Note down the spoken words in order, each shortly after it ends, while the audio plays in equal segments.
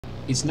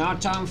It's now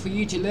time for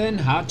you to learn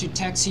how to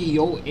taxi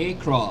your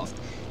aircraft.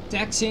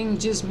 Taxiing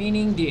just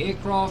meaning the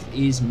aircraft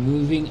is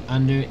moving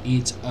under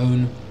its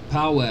own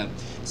power.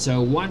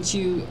 So once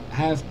you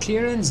have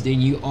clearance, then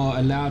you are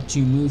allowed to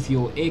move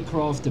your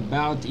aircraft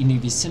about in the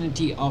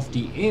vicinity of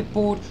the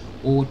airport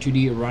or to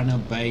the runner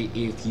bay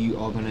if you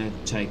are going to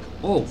take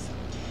off.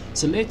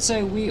 So let's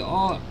say we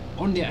are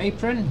on the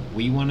apron,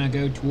 we want to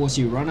go towards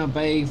the runner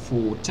bay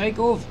for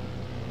takeoff.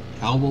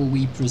 How will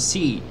we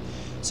proceed?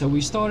 So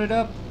we started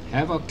up,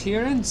 have our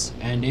clearance,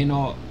 and then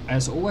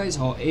as always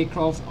our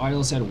aircraft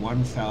idles at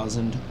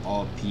 1000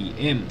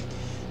 RPM.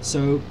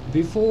 So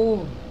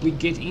before we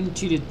get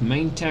into the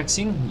main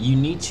taxiing, you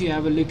need to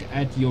have a look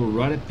at your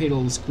rudder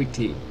pedals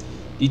quickly.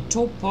 The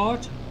top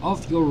part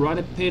of your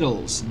rudder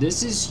pedals,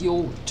 this is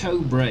your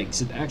toe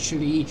brakes. It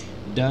actually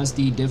does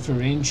the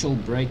differential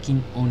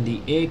braking on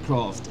the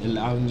aircraft,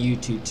 allowing you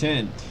to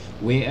turn,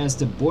 whereas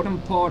the bottom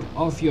part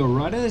of your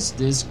rudders,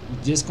 this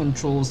just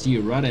controls the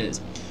rudders.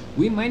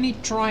 We mainly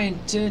try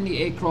and turn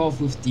the aircraft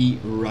with the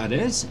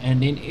rudders,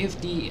 and then if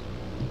the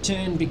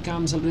turn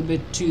becomes a little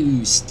bit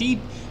too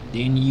steep,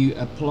 then you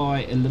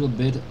apply a little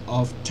bit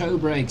of toe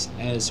brakes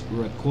as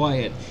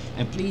required.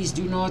 And please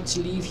do not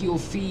leave your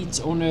feet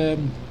on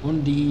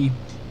the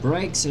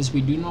brakes, as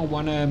we do not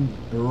want to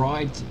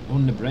ride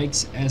on the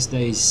brakes, as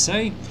they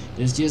say.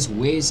 This just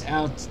wears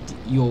out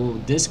your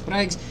disc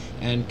brakes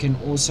and can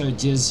also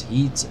just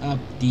heat up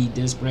the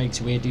disc brakes,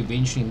 where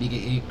eventually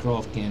the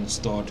aircraft can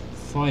start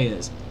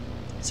fires.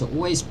 So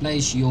always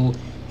place your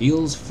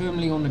heels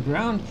firmly on the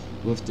ground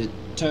with the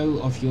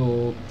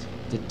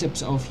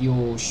tips of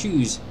your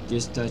shoes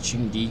just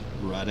touching the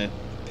rudder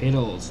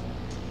pedals.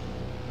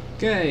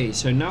 Okay,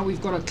 so now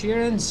we've got our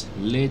clearance.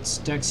 Let's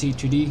taxi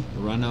to the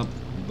run-up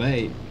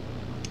bay.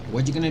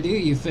 What you're going to do,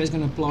 you're first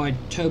going to apply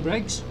toe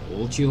brakes,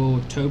 hold your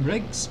toe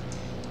brakes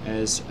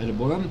as at the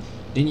bottom.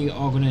 Then you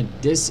are going to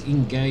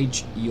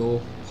disengage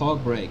your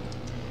park brake.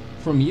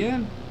 From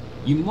here,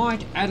 you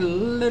might add a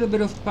little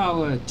bit of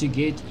power to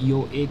get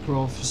your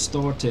aircraft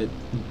started.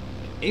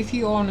 If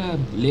you're on a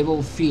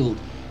level field,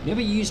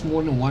 never use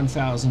more than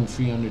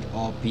 1300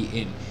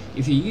 RPM.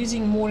 If you're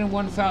using more than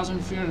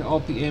 1300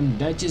 RPM,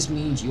 that just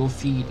means your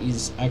feet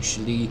is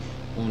actually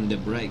on the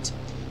brakes.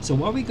 So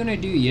what we're going to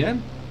do here,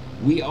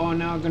 we are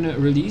now going to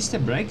release the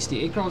brakes.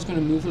 The aircraft is going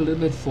to move a little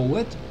bit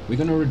forward. We're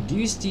going to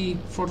reduce the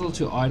throttle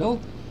to idle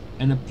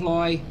and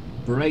apply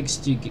brakes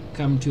to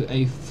come to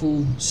a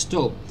full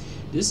stop.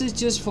 This is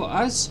just for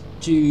us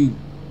to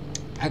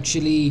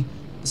actually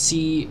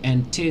see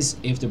and test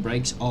if the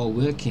brakes are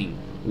working.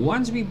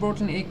 Once we brought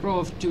an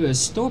aircraft to a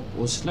stop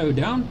or slow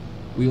down,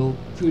 we'll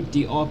put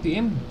the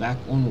RPM back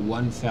on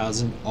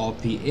 1000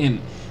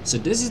 RPM. So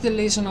this is the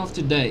lesson of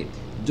today.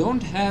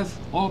 Don't have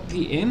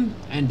RPM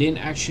and then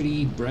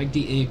actually brake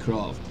the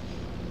aircraft.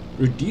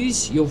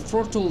 Reduce your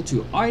throttle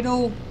to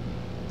idle,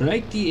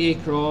 brake the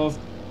aircraft,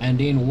 and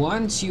then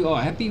once you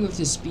are happy with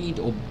the speed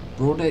or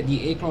brought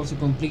the aircraft to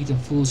complete a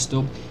full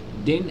stop,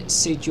 then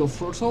set your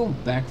throttle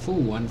back for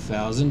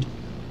 1000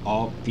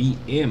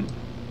 RPM.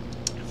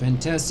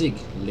 Fantastic,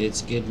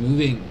 let's get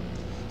moving.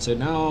 So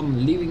now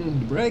I'm leaving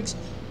the brakes.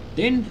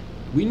 Then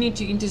we need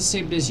to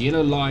intercept this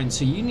yellow line.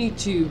 So you need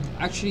to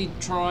actually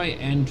try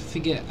and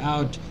figure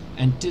out,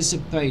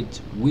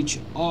 anticipate which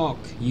arc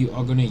you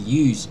are going to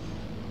use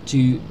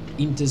to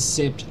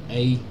intercept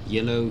a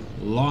yellow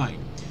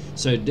line.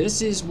 So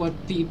this is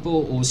what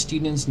people or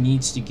students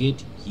needs to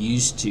get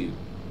used to.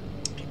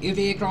 If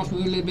the aircraft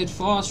moves a little bit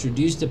fast,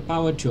 reduce the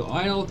power to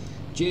idle,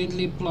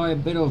 gently apply a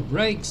bit of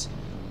brakes,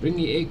 bring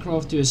the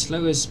aircraft to a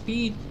slower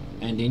speed,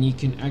 and then you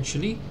can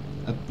actually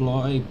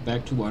apply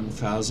back to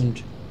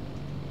 1000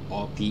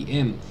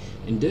 RPM.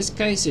 In this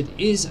case it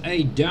is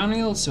a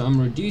downhill, so I'm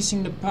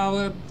reducing the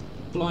power,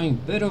 applying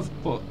a bit of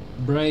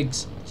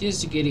brakes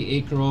just to get the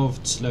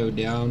aircraft slowed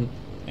down,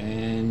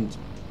 and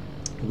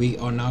we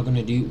are now going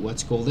to do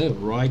what's called a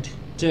right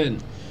turn.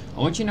 I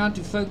want you now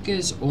to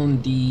focus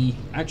on the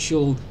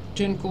actual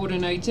turn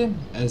coordinator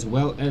as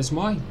well as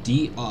my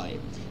DI.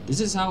 This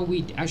is how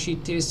we actually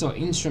test our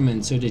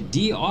instrument. So the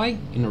DI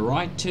in a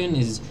right turn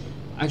is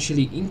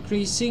actually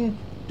increasing,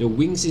 the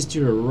wings is to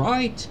the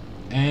right,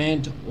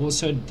 and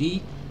also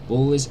the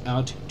ball is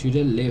out to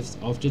the left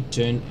of the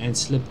turn and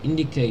slip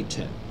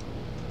indicator.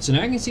 So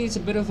now you can see it's a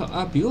bit of an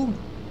uphill.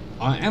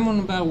 I am on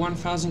about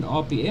 1000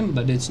 RPM,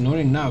 but it's not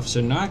enough.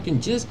 So now I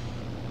can just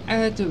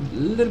add a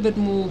little bit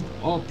more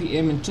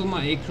RPM until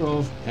my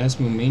aircraft has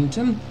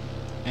momentum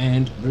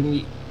and bring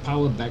the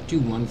power back to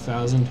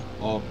 1000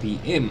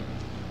 RPM.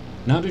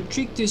 Now the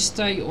trick to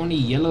stay on the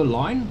yellow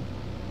line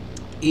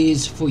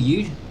is for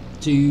you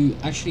to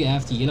actually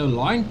have the yellow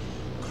line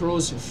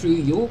cross through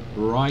your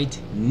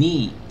right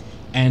knee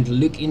and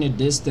look in a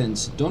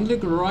distance. Don't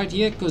look right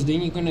here, because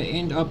then you're going to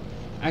end up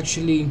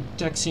actually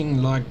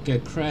taxiing like a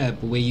crab,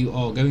 where you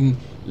are going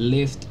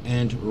left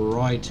and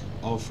right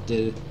of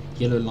the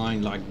yellow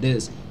line like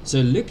this.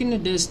 So look in the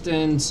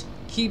distance,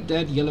 keep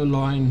that yellow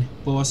line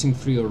passing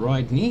through your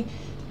right knee,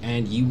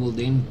 and you will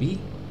then be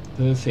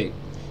perfect.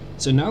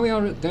 So now we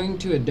are going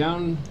to a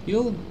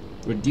downhill,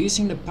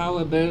 reducing the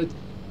power a bit,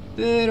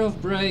 bit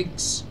of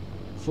brakes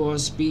for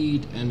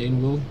speed, and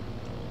then we'll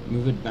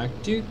move it back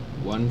to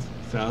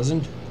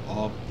 1000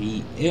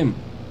 RPM.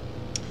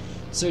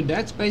 So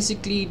that's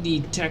basically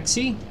the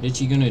taxi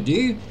that you're gonna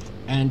do.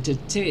 And to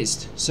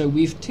test, so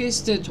we've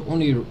tested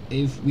only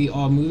if we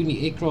are moving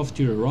the aircraft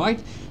to the right,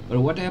 but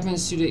what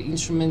happens to the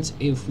instruments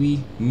if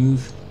we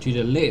move to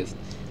the left?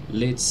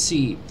 Let's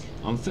see.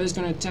 I'm first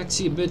going to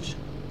taxi a bit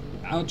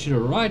out to the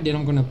right, then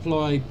I'm going to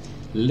apply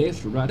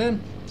left rudder.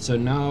 So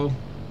now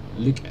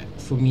look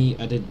for me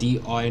at the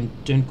DI and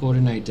turn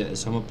coordinator.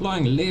 So I'm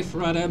applying left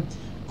rudder,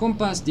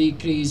 compass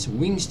decrease,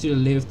 wings to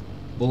the left,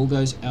 ball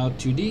goes out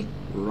to the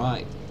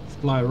right.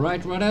 Apply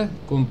right rudder,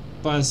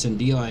 compass and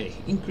DI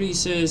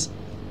increases,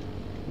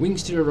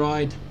 wings to the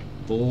right,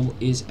 ball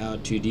is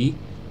out to the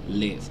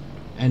left.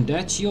 And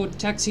that's your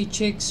taxi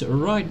checks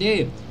right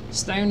there.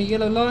 Stay on the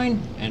yellow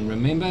line and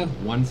remember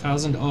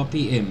 1000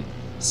 RPM.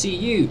 See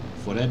you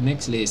for that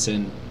next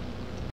lesson.